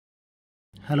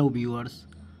Hello viewers,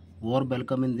 warm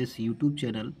welcome in this YouTube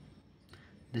channel.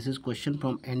 This is question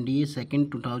from NDA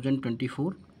 2nd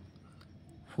 2024.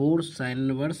 4 sin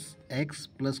inverse x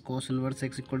plus cos inverse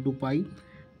x equal to pi.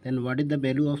 Then what is the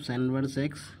value of sin inverse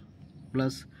x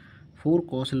plus 4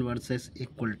 cos inverse x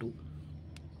equal to?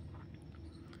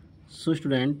 So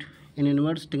student, in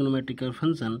inverse trigonometrical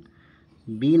function,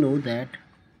 we know that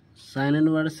sin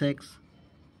inverse x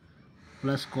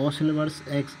plus cos inverse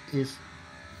x is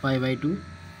pi by 2.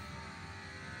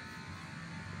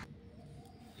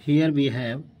 Here we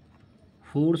have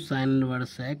 4 sin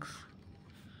inverse x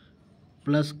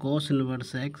plus cos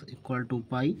inverse x equal to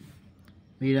pi.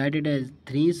 We write it as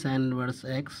 3 sin inverse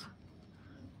x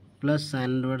plus sin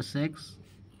inverse x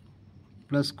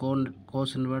plus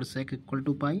cos inverse x equal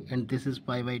to pi, and this is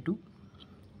pi by 2.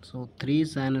 So 3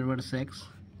 sin inverse x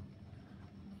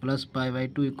plus pi by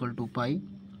 2 equal to pi.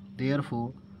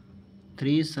 Therefore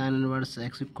 3 sin inverse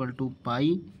x equal to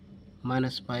pi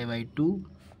minus pi by 2,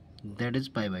 that is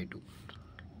pi by 2,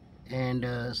 and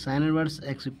sin inverse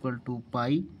x equal to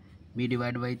pi we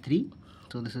divide by 3,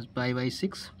 so this is pi by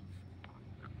 6.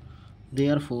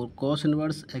 Therefore cos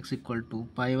inverse x equal to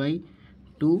pi by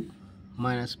 2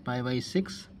 minus pi by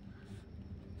 6,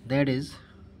 that is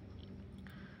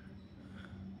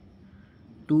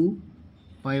 2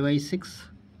 pi by 6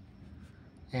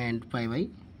 and pi by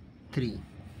 3.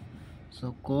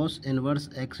 So cos inverse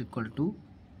x equal to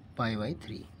pi by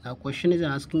 3. Now question is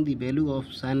asking the value of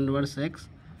sin inverse x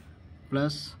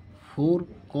plus 4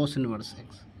 cos inverse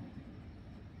x.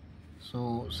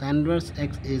 So sin inverse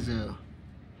x is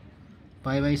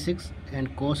pi by 6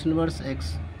 and cos inverse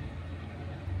x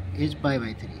is pi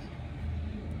by 3.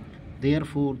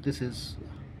 Therefore this is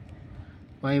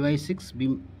pi by 6.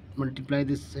 We multiply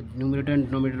this numerator and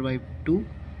denominator by 2,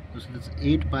 so this is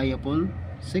 8 pi upon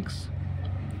 6.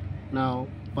 Now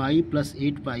pi plus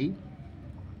 8 pi,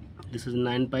 this is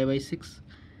 9 pi by 6,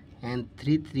 and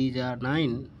 3 3s are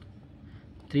 9,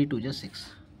 3 2s are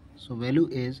 6. So value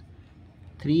is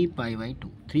 3 pi by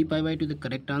 2. 3 pi by 2 is the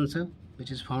correct answer,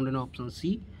 which is found in option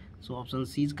C. So option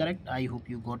C is correct. I hope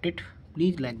you got it.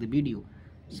 Please like the video,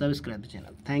 subscribe the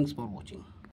channel. Thanks for watching.